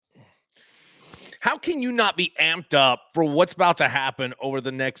How can you not be amped up for what's about to happen over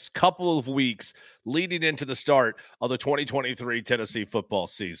the next couple of weeks leading into the start of the 2023 Tennessee football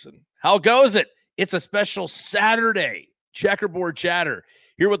season? How goes it? It's a special Saturday checkerboard chatter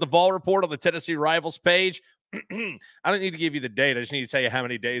here with the Vol Report on the Tennessee Rivals page. I don't need to give you the date. I just need to tell you how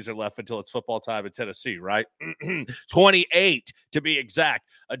many days are left until it's football time in Tennessee, right? 28 to be exact,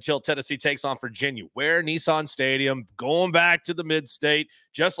 until Tennessee takes on Virginia. Where? Nissan Stadium, going back to the mid-state,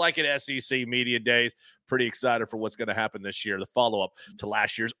 just like at SEC Media Days. Pretty excited for what's going to happen this year, the follow-up to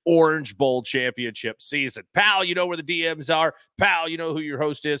last year's Orange Bowl championship season. Pal, you know where the DMs are. Pal, you know who your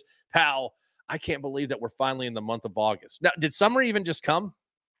host is. Pal, I can't believe that we're finally in the month of August. Now, did summer even just come?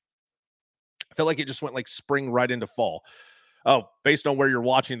 I feel like it just went like spring right into fall. Oh, based on where you're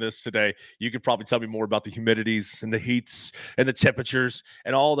watching this today, you could probably tell me more about the humidities and the heats and the temperatures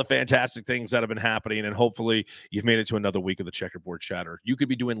and all the fantastic things that have been happening. And hopefully you've made it to another week of the checkerboard chatter. You could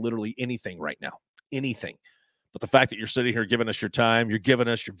be doing literally anything right now, anything. But the fact that you're sitting here giving us your time, you're giving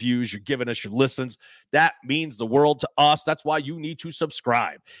us your views, you're giving us your listens, that means the world to us. That's why you need to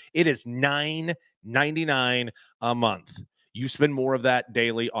subscribe. It is $9.99 a month. You spend more of that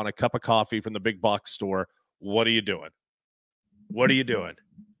daily on a cup of coffee from the big box store. What are you doing? What are you doing?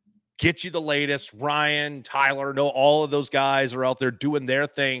 Get you the latest. Ryan, Tyler, all of those guys are out there doing their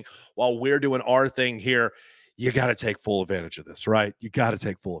thing while we're doing our thing here. You got to take full advantage of this, right? You got to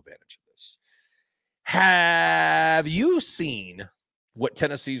take full advantage of this. Have you seen what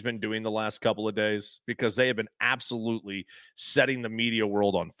Tennessee's been doing the last couple of days? Because they have been absolutely setting the media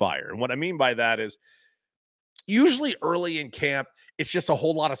world on fire. And what I mean by that is, usually early in camp, it's just a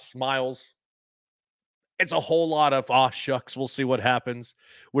whole lot of smiles. It's a whole lot of, shucks, we'll see what happens.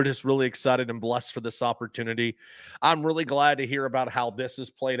 We're just really excited and blessed for this opportunity. I'm really glad to hear about how this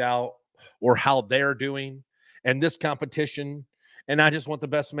has played out or how they're doing and this competition. And I just want the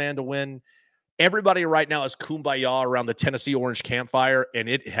best man to win. Everybody right now is kumbaya around the Tennessee Orange campfire, and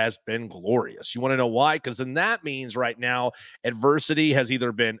it has been glorious. You want to know why? Because then that means right now adversity has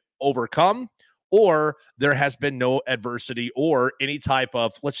either been overcome or there has been no adversity or any type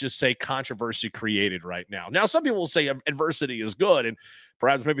of, let's just say, controversy created right now. Now, some people will say adversity is good, and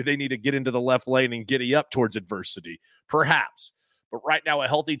perhaps maybe they need to get into the left lane and giddy up towards adversity. Perhaps. But right now, a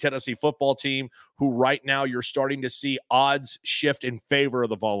healthy Tennessee football team who right now you're starting to see odds shift in favor of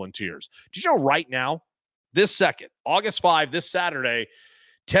the Volunteers. Did you know right now, this second, August 5, this Saturday,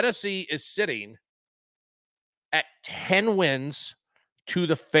 Tennessee is sitting at 10 wins to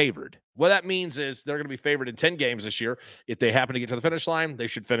the favored. What that means is they're going to be favored in 10 games this year. If they happen to get to the finish line, they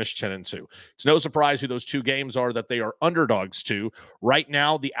should finish 10-2. It's no surprise who those two games are that they are underdogs to. Right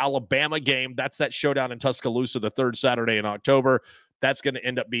now, the Alabama game, that's that showdown in Tuscaloosa the third Saturday in October. That's going to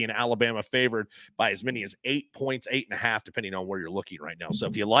end up being Alabama favored by as many as 8 points, 8.5, depending on where you're looking right now. So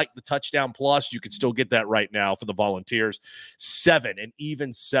if you like the touchdown plus, you can still get that right now for the Volunteers. 7 and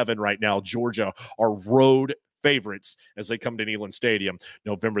even 7 right now. Georgia are road favorites as they come to Neyland Stadium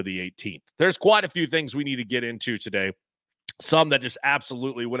November the 18th. There's quite a few things we need to get into today. Some that just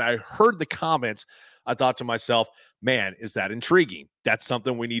absolutely, when I heard the comments, I thought to myself, man, is that intriguing? That's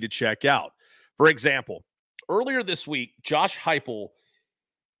something we need to check out. For example, earlier this week, Josh Heupel,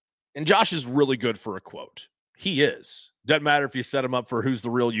 and Josh is really good for a quote. He is. Doesn't matter if you set him up for who's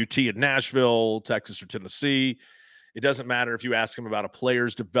the real UT in Nashville, Texas, or Tennessee. It doesn't matter if you ask him about a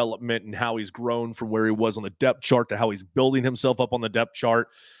player's development and how he's grown from where he was on the depth chart to how he's building himself up on the depth chart.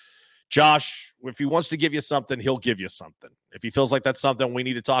 Josh, if he wants to give you something, he'll give you something. If he feels like that's something we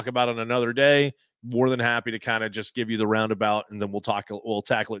need to talk about on another day, more than happy to kind of just give you the roundabout, and then we'll tackle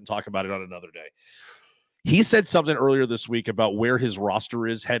it and talk about it on another day. He said something earlier this week about where his roster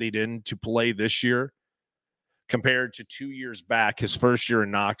is headed in to play this year compared to 2 years back, his first year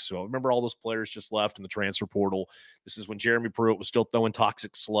in Knoxville. Remember, all those players just left in the transfer portal. This is when Jeremy Pruitt was still throwing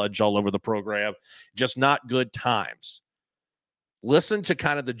toxic sludge all over the program. Just not good times. Listen to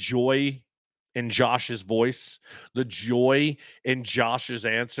kind of the joy in Josh's voice, the joy in Josh's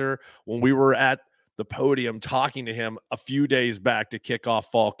answer when we were at the podium talking to him a few days back to kick off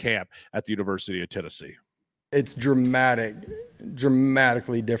fall camp at the University of Tennessee. It's dramatically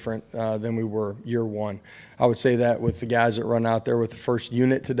different than we were year one. I would say that with the guys that run out there with the first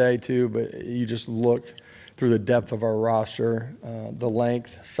unit today too, but you just look through the depth of our roster, the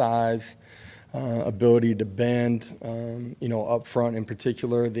length, size, ability to bend, up front in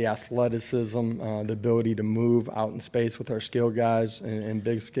particular, the athleticism, the ability to move out in space with our skill guys and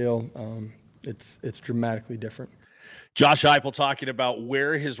big skill. It's dramatically different. Josh Heupel talking about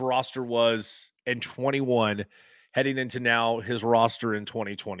where his roster was in 21 heading into now his roster in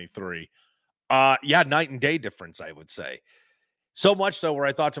 2023. Night and day difference, I would say. So much so where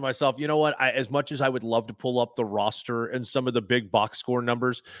I thought to myself, you know what? As much as I would love to pull up the roster and some of the big box score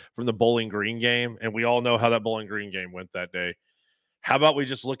numbers from the Bowling Green game, and we all know how that Bowling Green game went that day. How about we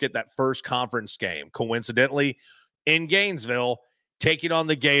just look at that first conference game? Coincidentally, in Gainesville, taking on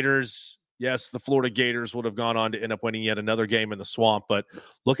the Gators. Yes, the Florida Gators would have gone on to end up winning yet another game in the Swamp, but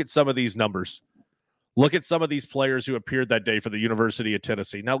look at some of these numbers. Look at some of these players who appeared that day for the University of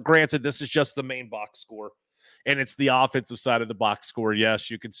Tennessee. Now, granted, this is just the main box score, and it's the offensive side of the box score.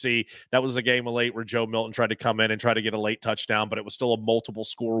 Yes, you can see that was a game of late where Joe Milton tried to come in and try to get a late touchdown, but it was still a multiple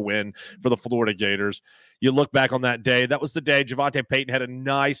score win for the Florida Gators. You look back on that day, that was the day Javonte Payton had a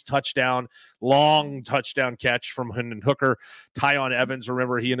nice touchdown, long touchdown catch from Hendon Hooker. Tyon Evans,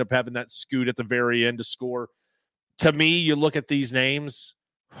 remember, he ended up having that scoot at the very end to score. To me, you look at these names,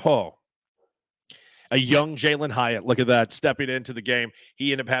 a young Jalen Hyatt, look at that, stepping into the game.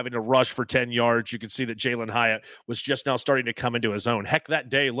 He ended up having to rush for 10 yards. You can see that Jalen Hyatt was just now starting to come into his own. Heck, that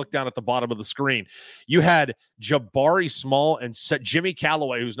day, look down at the bottom of the screen. You had Jabari Small and Jimmy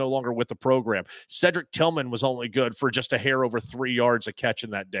Calloway, who's no longer with the program. Cedric Tillman was only good for just a hair over 3 yards a catch in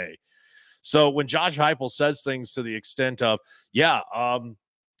that day. So when Josh Heupel says things to the extent of,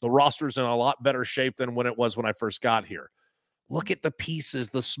 the roster's in a lot better shape than when it was when I first got here. Look at the pieces,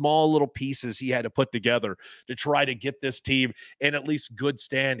 the small little pieces he had to put together to try to get this team in at least good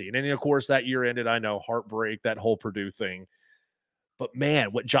standing. And, of course, that year ended, I know, heartbreak, that whole Purdue thing. But,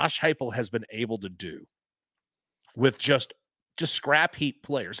 man, what Josh Heupel has been able to do with just scrap heap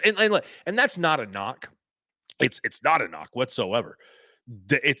players. And that's not a knock. It's not a knock whatsoever.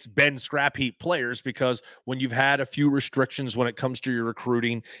 It's been scrap heap players because when you've had a few restrictions when it comes to your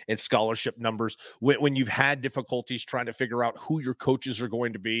recruiting and scholarship numbers, when you've had difficulties trying to figure out who your coaches are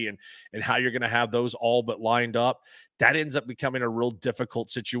going to be and how you're going to have those all but lined up, that ends up becoming a real difficult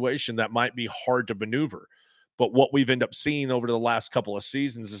situation that might be hard to maneuver. But what we've ended up seeing over the last couple of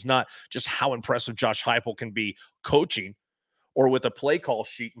seasons is not just how impressive Josh Heupel can be coaching or with a play call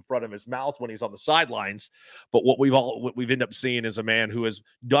sheet in front of his mouth when he's on the sidelines. But what we've ended up seeing is a man who has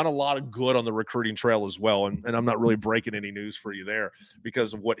done a lot of good on the recruiting trail as well. And I'm not really breaking any news for you there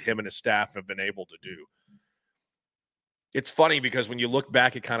because of what him and his staff have been able to do. It's funny because when you look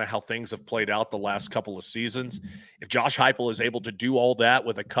back at kind of how things have played out the last couple of seasons, if Josh Heupel is able to do all that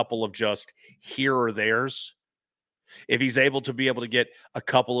with a couple of just here or there's, if he's able to get a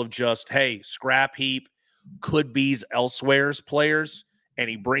couple of just, hey, scrap heap, could be's elsewhere's players, and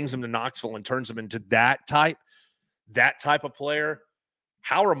he brings them to Knoxville and turns them into that type of player,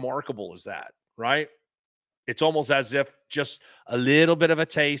 how remarkable is that, right? It's almost as if just a little bit of a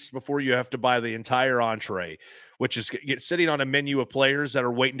taste before you have to buy the entire entree, which is sitting on a menu of players that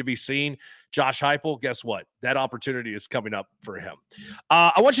are waiting to be seen. Josh Heupel, guess what? That opportunity is coming up for him.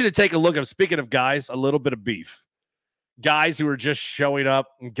 I want you to take a look at, speaking of guys, a little bit of beef. Guys who are just showing up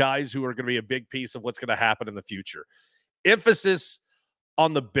and guys who are going to be a big piece of what's going to happen in the future. Emphasis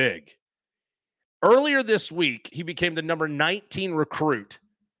on the big. Earlier this week, he became the number 19 recruit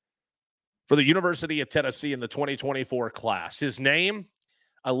for the University of Tennessee in the 2024 class. His name,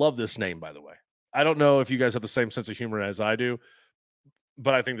 I love this name, by the way. I don't know if you guys have the same sense of humor as I do,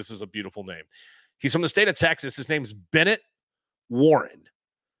 but I think this is a beautiful name. He's from the state of Texas. His name's Bennett Warren.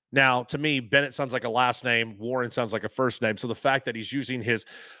 Now, to me, Bennett sounds like a last name. Warren sounds like a first name. So the fact that he's using his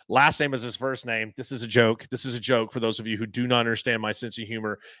last name as his first name, this is a joke. This is a joke for those of you who do not understand my sense of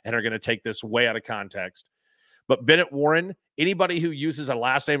humor and are going to take this way out of context. But Bennett Warren, anybody who uses a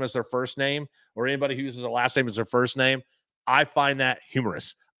last name as their first name or anybody who uses a last name as their first name, I find that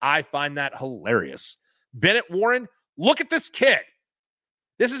humorous. I find that hilarious. Bennett Warren, look at this kid.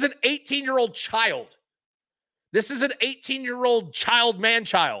 This is an 18-year-old child. This is an 18-year-old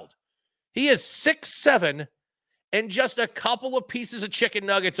man-child. He is 6'7" and just a couple of pieces of chicken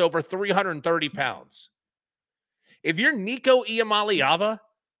nuggets over 330 pounds. If you're Nico Iamaleava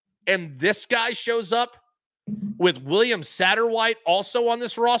and this guy shows up with William Satterwhite also on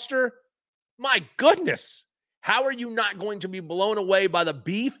this roster, my goodness, how are you not going to be blown away by the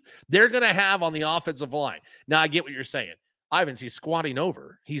beef they're going to have on the offensive line? Now, I get what you're saying. Ivans, he's squatting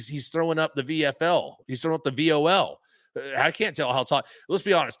over. He's throwing up the VFL. He's throwing up the VOL. I can't tell how tall. Let's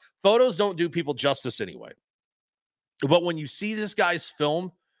be honest. Photos don't do people justice anyway. But when you see this guy's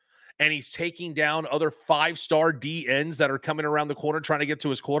film and he's taking down other 5-star DNs that are coming around the corner trying to get to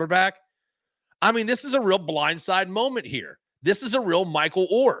his quarterback, I mean, this is a real blindside moment here. This is a real Michael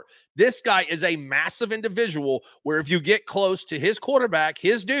Orr. This guy is a massive individual where if you get close to his quarterback,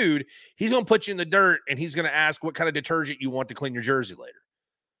 his dude, he's going to put you in the dirt and he's going to ask what kind of detergent you want to clean your jersey later.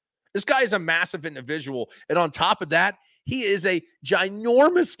 This guy is a massive individual. And on top of that, he is a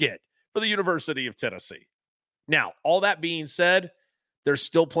ginormous kid for the University of Tennessee. Now, all that being said, there's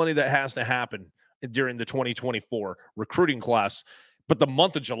still plenty that has to happen during the 2024 recruiting class. But the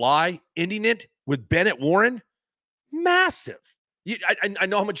month of July, ending it with Bennett Warren, massive. I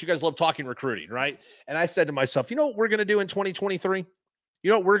know how much you guys love talking recruiting, right? And I said to myself, you know what we're going to do in 2023?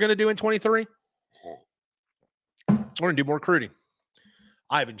 You know what we're going to do in 23? We're going to do more recruiting.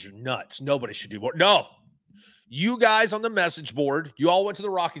 Ivan, you're nuts. Nobody should do more. No. You guys on the message board, you all went to the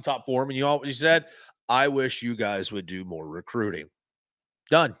Rocky Top Forum and you said, I wish you guys would do more recruiting.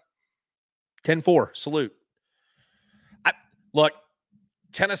 Done. 10-4. Salute. Look,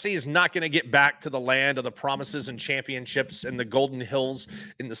 Tennessee is not going to get back to the land of the promises and championships and the Golden Hills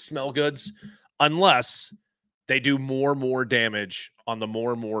and the smell goods unless they do more damage on the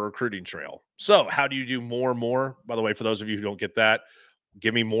more recruiting trail. So how do you do more? By the way, for those of you who don't get that,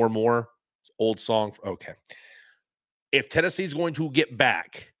 give me more. Old song. Okay. If Tennessee's going to get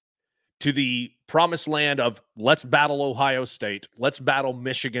back to the promised land of let's battle Ohio State, let's battle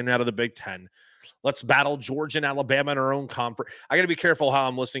Michigan out of the Big Ten, let's battle Georgia and Alabama in our own conference. I got to be careful how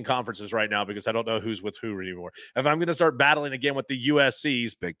I'm listing conferences right now because I don't know who's with who anymore. If I'm going to start battling again with the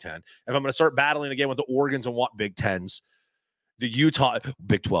USC's Big Ten, if I'm going to start battling again with the Oregons and what Big Tens, the Utah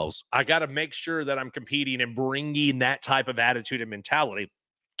Big 12s, I got to make sure that I'm competing and bringing that type of attitude and mentality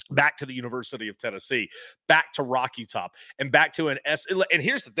back to the University of Tennessee, back to Rocky Top, and back to an S. And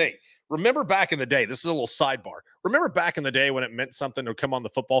here's the thing. Remember back in the day, this is a little sidebar. Remember back in the day when it meant something to come on the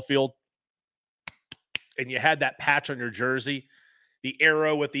football field and you had that patch on your jersey, the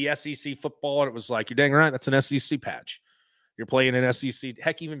arrow with the SEC football, and it was like, you're dang right, that's an SEC patch. You're playing an SEC.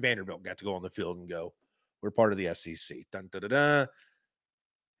 Heck, even Vanderbilt got to go on the field and go, we're part of the SEC. Dun, dun, dun, dun.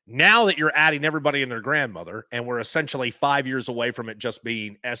 Now that you're adding everybody and their grandmother, and we're essentially 5 years away from it just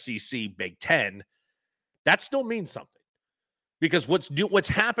being SEC Big Ten, that still means something. Because what's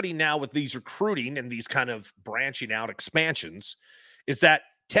happening now with these recruiting and these kind of branching out expansions is that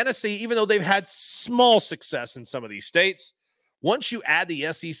Tennessee, even though they've had small success in some of these states, once you add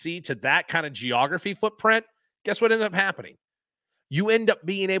the SEC to that kind of geography footprint, guess what ended up happening? You end up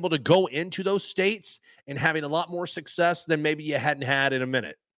being able to go into those states and having a lot more success than maybe you hadn't had in a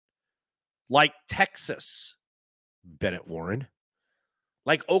minute. Like Texas, Bennett Warren,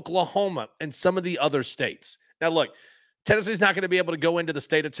 like Oklahoma and some of the other states. Now, look, Tennessee's not going to be able to go into the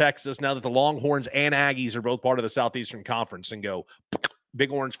state of Texas now that the Longhorns and Aggies are both part of the Southeastern Conference and go big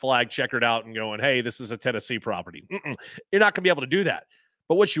orange flag checkered out and going, hey, this is a Tennessee property. You're not going to be able to do that.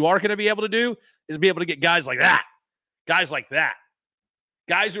 But what you are going to be able to do is be able to get guys like that, guys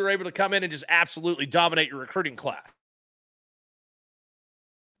who are able to come in and just absolutely dominate your recruiting class.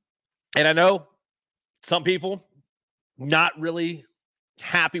 And I know some people not really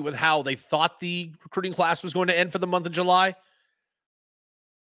happy with how they thought the recruiting class was going to end for the month of July.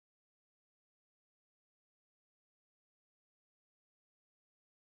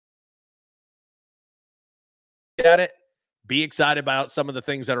 At it, be excited about some of the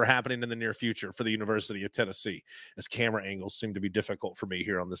things that are happening in the near future for the University of Tennessee, as camera angles seem to be difficult for me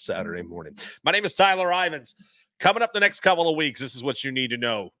here on this Saturday morning. My name is Tyler Ivins. Coming up the next couple of weeks, this is what you need to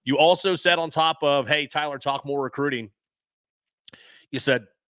know. You also said on top of, hey, Tyler, talk more recruiting. You said,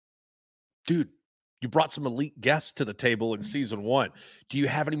 dude, you brought some elite guests to the table in season 1. Do you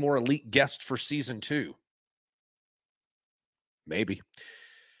have any more elite guests for season 2? Maybe.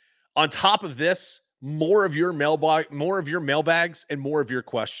 On top of this, more of your mailbags and more of your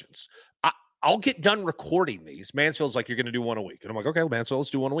questions. I'll get done recording these. Mansfield's like, you're going to do one a week. And I'm like, okay, Mansfield,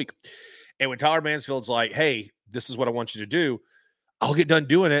 let's do one a week. And when Tyler Mansfield's like, hey, this is what I want you to do, I'll get done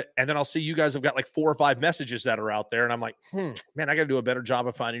doing it. And then I'll see you guys have got like 4 or 5 messages that are out there. And I'm like, man, I got to do a better job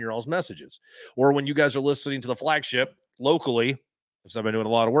of finding your all's messages. Or when you guys are listening to the flagship locally, because I've been doing a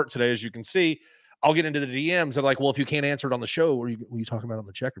lot of work today, as you can see, I'll get into the DMs. They're like, well, if you can't answer it on the show, will you talk about it on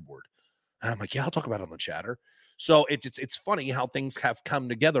the checkerboard? And I'm like, yeah, I'll talk about it on the chatter. So it's funny how things have come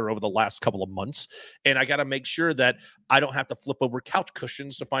together over the last couple of months. And I got to make sure that I don't have to flip over couch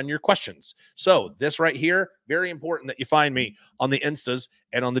cushions to find your questions. So this right here, very important that you find me on the Instas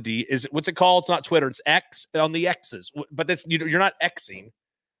and on the D. What's it called? It's not Twitter. It's X on the X's. But that's, you're not Xing.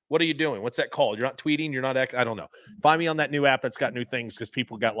 What are you doing? What's that called? You're not tweeting. You're not X. I don't know. Find me on that new app that's got new things because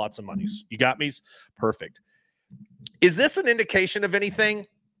people got lots of monies. You got me? Perfect. Is this an indication of anything?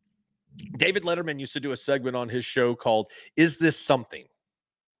 David Letterman used to do a segment on his show called Is This Something? You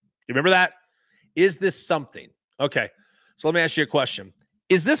remember that? Is this something? Okay. So let me ask you a question.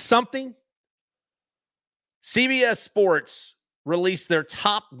 Is this something? CBS Sports released their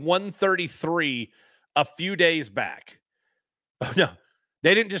top 133 a few days back. No,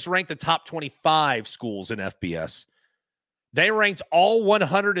 they didn't just rank the top 25 schools in FBS. They ranked all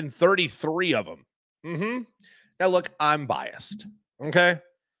 133 of them. Now, look, I'm biased. Okay.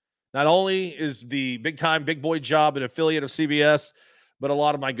 Not only is the big time, big boy job an affiliate of CBS, but a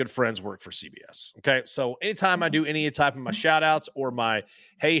lot of my good friends work for CBS. Okay. So anytime I do any type of my shout outs or my,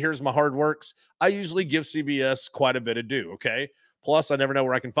 hey, here's my hard works, I usually give CBS quite a bit of due. Okay. Plus, I never know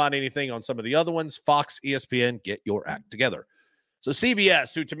where I can find anything on some of the other ones. Fox, ESPN, get your act together. So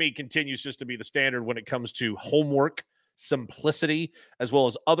CBS, who to me continues just to be the standard when it comes to homework, simplicity, as well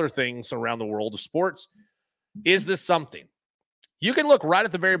as other things around the world of sports. Is this something? You can look right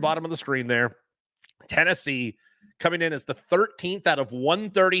at the very bottom of the screen there. Tennessee coming in as the 13th out of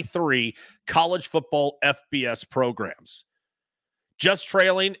 133 college football FBS programs. Just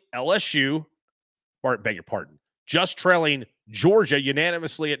trailing LSU, or beg your pardon, just trailing Georgia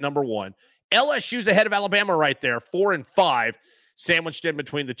unanimously at number 1. LSU's ahead of Alabama right there, 4-5, sandwiched in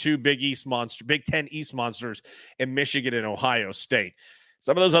between the two Big Ten East monsters in Michigan and Ohio State.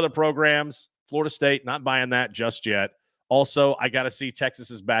 Some of those other programs, Florida State, not buying that just yet. Also, I got to see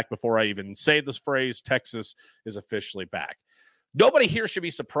Texas is back before I even say this phrase. Texas is officially back. Nobody here should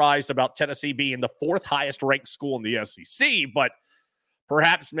be surprised about Tennessee being the 4th highest ranked school in the SEC, but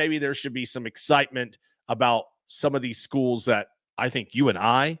perhaps maybe there should be some excitement about some of these schools that I think you and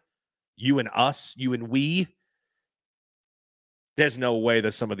I, you and us, you and we, there's no way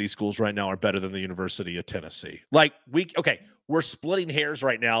that some of these schools right now are better than the University of Tennessee. We're splitting hairs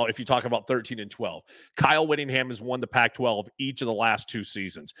right now if you talk about 13 and 12. Kyle Whittingham has won the Pac-12 each of the last 2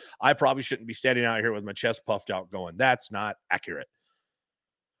 seasons. I probably shouldn't be standing out here with my chest puffed out going, that's not accurate.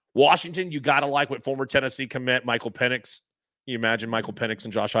 Washington, you got to like what former Tennessee commit Michael Penix. Can you imagine Michael Penix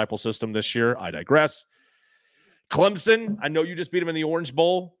and Josh Heupel system this year? I digress. Clemson, I know you just beat them in the Orange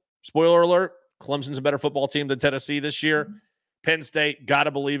Bowl. Spoiler alert, Clemson's a better football team than Tennessee this year. Penn State, got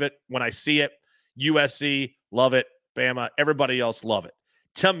to believe it when I see it. USC, love it. Bama, everybody else, love it.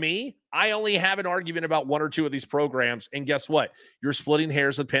 To me, I only have an argument about 1 or 2 of these programs, and guess what? You're splitting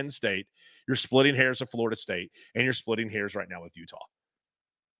hairs with Penn State, you're splitting hairs with Florida State, and you're splitting hairs right now with Utah.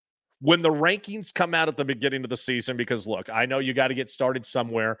 When the rankings come out at the beginning of the season, because, look, I know you got to get started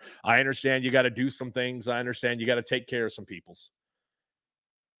somewhere. I understand you got to do some things. I understand you got to take care of some peoples.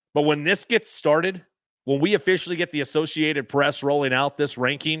 But when this gets started, when we officially get the Associated Press rolling out this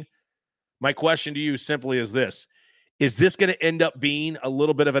ranking, my question to you simply is this. Is this going to end up being a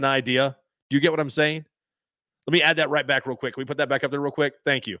little bit of an idea? Do you get what I'm saying? Let me add that right back real quick. Can we put that back up there real quick?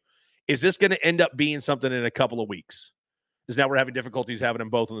 Thank you. Is this going to end up being something in a couple of weeks? Because now we're having difficulties having them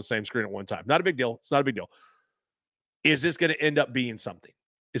both on the same screen at one time. Not a big deal. It's not a big deal. Is this going to end up being something?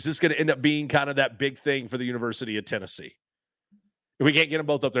 Is this going to end up being kind of that big thing for the University of Tennessee? If we can't get them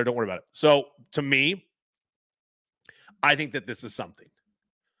both up there, don't worry about it. So, to me, I think that this is something.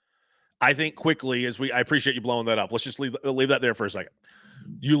 I think quickly, I appreciate you blowing that up. Let's just leave that there for a second.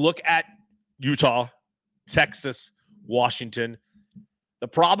 You look at Utah, Texas, Washington. The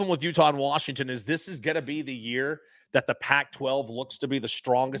problem with Utah and Washington is this is going to be the year that the Pac-12 looks to be the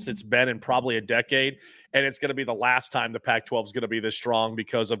strongest it's been in probably a decade, and it's going to be the last time the Pac-12 is going to be this strong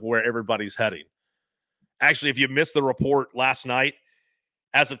because of where everybody's heading. Actually, if you missed the report last night,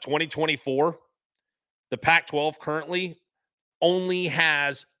 as of 2024, the Pac-12 currently only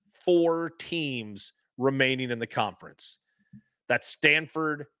has 4 teams remaining in the conference. That's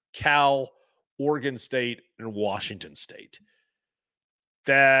Stanford, Cal, Oregon State, and Washington State.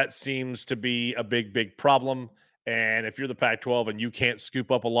 That seems to be a big, big problem. And if you're the Pac-12 and you can't scoop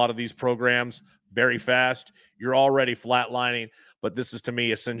up a lot of these programs very fast, you're already flatlining. But this is, to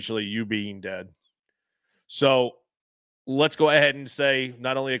me, essentially you being dead. So let's go ahead and say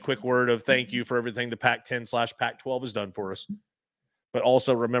not only a quick word of thank you for everything the Pac-10/Pac-12 has done for us, but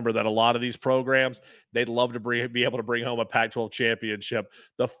also remember that a lot of these programs, they'd love to be able to bring home a Pac-12 championship,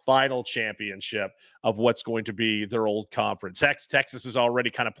 the final championship of what's going to be their old conference. Texas has already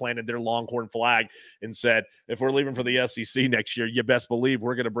kind of planted their Longhorn flag and said, if we're leaving for the SEC next year, you best believe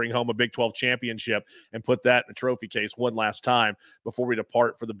we're going to bring home a Big 12 championship and put that in a trophy case one last time before we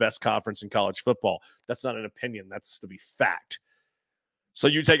depart for the best conference in college football. That's not an opinion. That's to be fact. So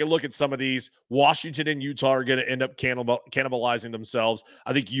you take a look at some of these. Washington and Utah are going to end up cannibalizing themselves.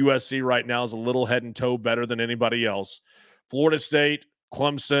 I think USC right now is a little head and toe better than anybody else. Florida State,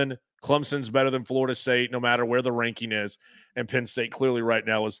 Clemson's better than Florida State no matter where the ranking is. And Penn State clearly right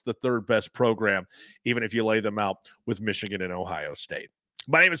now is the 3rd best program, even if you lay them out with Michigan and Ohio State.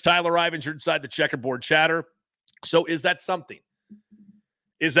 My name is Tyler Ivins. You're inside the Checkerboard Chatter. So is that something?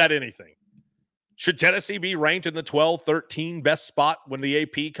 Is that anything? Should Tennessee be ranked in the 12, 13 best spot when the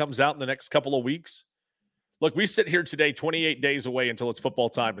AP comes out in the next couple of weeks? Look, we sit here today 28 days away until it's football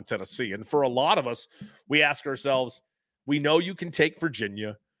time in Tennessee. And for a lot of us, we ask ourselves, we know you can take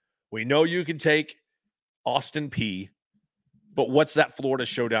Virginia. We know you can take Austin Peay. But what's that Florida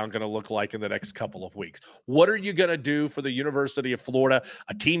showdown going to look like in the next couple of weeks? What are you going to do for the University of Florida,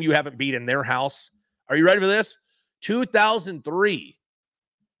 a team you haven't beat in their house? Are you ready for this? 2003.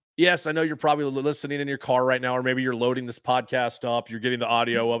 Yes, I know you're probably listening in your car right now, or maybe you're loading this podcast up. You're getting the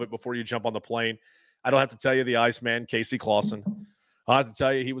audio of it before you jump on the plane. I don't have to tell you the Iceman, Casey Clausen. I have to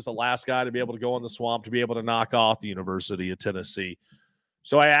tell you he was the last guy to be able to go on the Swamp, to be able to knock off the University of Tennessee.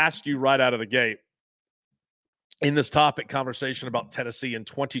 So I asked you right out of the gate, in this topic conversation about Tennessee in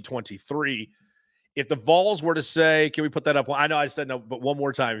 2023, if the Vols were to say, can we put that up? Well, I know I said no, but one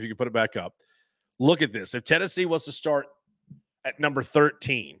more time, if you could put it back up. Look at this. If Tennessee was to start at number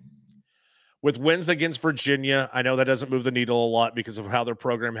 13 with wins against Virginia, I know that doesn't move the needle a lot because of how their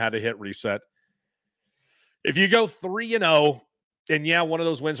program had to hit reset. If you go 3-0, and yeah, one of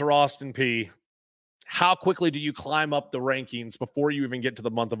those wins are Austin Peay, how quickly do you climb up the rankings before you even get to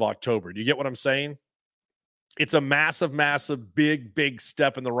the month of October? Do you get what I'm saying? It's a massive, massive, big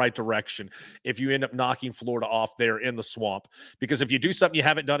step in the right direction if you end up knocking Florida off there in the Swamp. Because if you do something you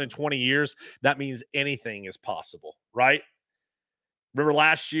haven't done in 20 years, that means anything is possible, right? Remember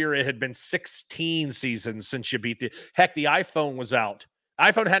last year, it had been 16 seasons since you beat the iPhone was out.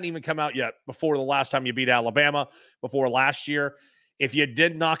 iPhone hadn't even come out yet before the last time you beat Alabama, before last year. If you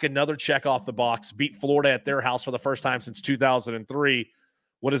did knock another check off the box, beat Florida at their house for the first time since 2003,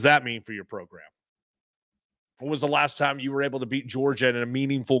 what does that mean for your program? When was the last time you were able to beat Georgia in a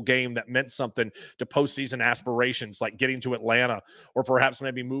meaningful game that meant something to postseason aspirations, like getting to Atlanta or perhaps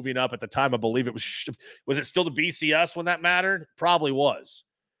maybe moving up at the time? I believe it was it still the BCS when that mattered? Probably was.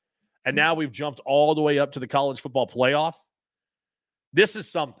 And now we've jumped all the way up to the college football playoff. This is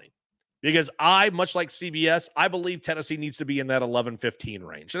something because much like CBS, I believe Tennessee needs to be in that 11-15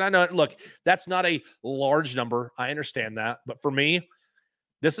 range. And I know, look, that's not a large number. I understand that. But for me,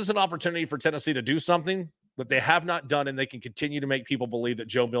 this is an opportunity for Tennessee to do something that they have not done, and they can continue to make people believe that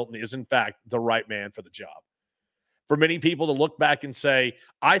Joe Milton is, in fact, the right man for the job. For many people to look back and say,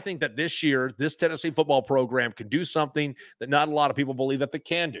 I think that this year, this Tennessee football program can do something that not a lot of people believe that they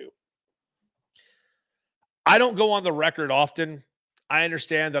can do. I don't go on the record often. I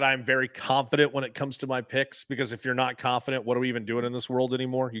understand that I'm very confident when it comes to my picks, because if you're not confident, what are we even doing in this world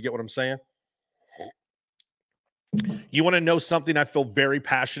anymore? You get what I'm saying? You want to know something I feel very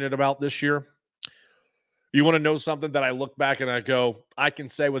passionate about this year? You want to know something that I look back and I go, I can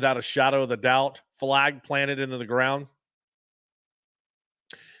say without a shadow of the doubt, flag planted into the ground?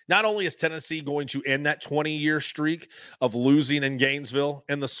 Not only is Tennessee going to end that 20-year streak of losing in Gainesville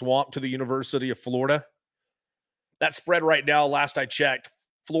in the Swamp to the University of Florida, that spread right now, last I checked,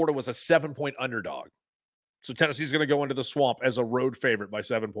 Florida was a 7-point underdog. So Tennessee's going to go into the Swamp as a road favorite by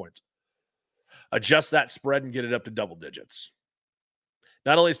 7 points. Adjust that spread and get it up to double digits.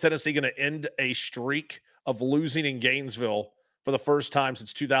 Not only is Tennessee going to end a streak of losing in Gainesville for the first time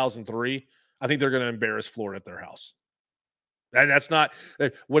since 2003, I think they're going to embarrass Florida at their house. And that's not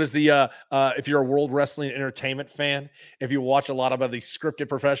what is the if you're a World Wrestling Entertainment fan, if you watch a lot of the scripted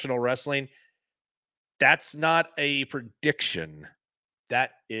professional wrestling, that's not a prediction.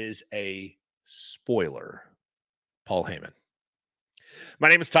 That is a spoiler. Paul Heyman. My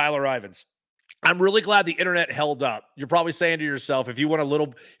name is Tyler Ivins. I'm really glad the internet held up. You're probably saying to yourself, if you want a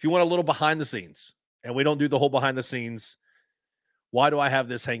little behind the scenes, and we don't do the whole behind the scenes, why do I have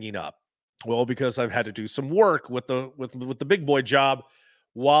this hanging up? Well, because I've had to do some work with the big boy job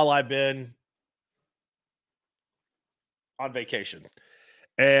while I've been on vacation.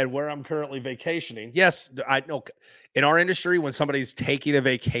 And where I'm currently vacationing, yes, I know in our industry, when somebody's taking a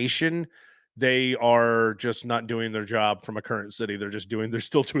vacation, they are just not doing their job from a current city. They're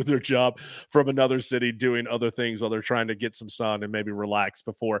still doing their job from another city, doing other things while they're trying to get some sun and maybe relax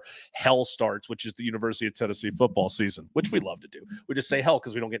before hell starts, which is the University of Tennessee football season, which we love to do. We just say hell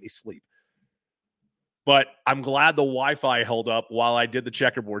because we don't get any sleep. But I'm glad the Wi-Fi held up while I did the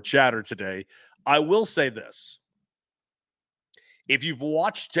checkerboard chatter today. I will say this. If you've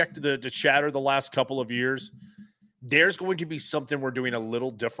watched the chatter the last couple of years, there's going to be something we're doing a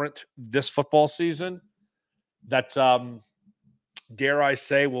little different this football season that, dare I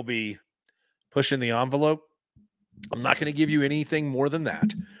say, will be pushing the envelope. I'm not going to give you anything more than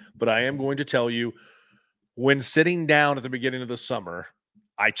that, but I am going to tell you, when sitting down at the beginning of the summer,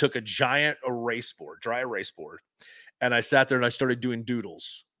 I took a giant dry erase board, and I sat there and I started doing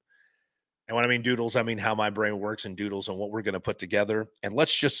doodles. And when I mean doodles, I mean how my brain works in doodles and what we're going to put together. And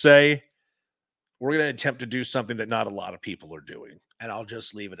let's just say, we're going to attempt to do something that not a lot of people are doing. And I'll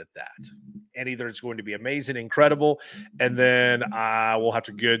just leave it at that. And either it's going to be amazing, incredible, and then we'll have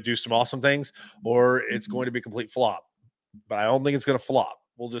to do some awesome things, or it's going to be a complete flop. But I don't think it's going to flop.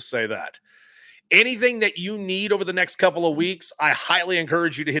 We'll just say that. Anything that you need over the next couple of weeks, I highly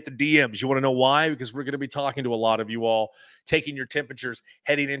encourage you to hit the DMs. You want to know why? Because we're going to be talking to a lot of you all, taking your temperatures,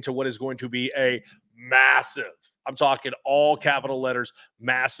 heading into what is going to be a massive, I'm talking all capital letters,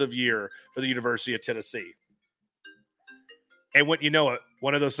 massive year for the University of Tennessee. And what you know,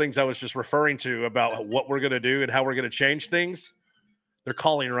 one of those things I was just referring to about what we're going to do and how we're going to change things, they're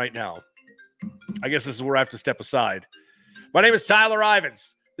calling right now. I guess this is where I have to step aside. My name is Tyler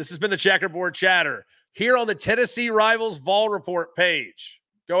Ivins. This has been the Checkerboard Chatter here on the Tennessee Rivals Vol Report page.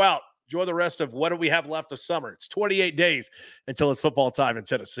 Go out, enjoy the rest of what do we have left of summer. It's 28 days until it's football time in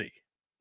Tennessee.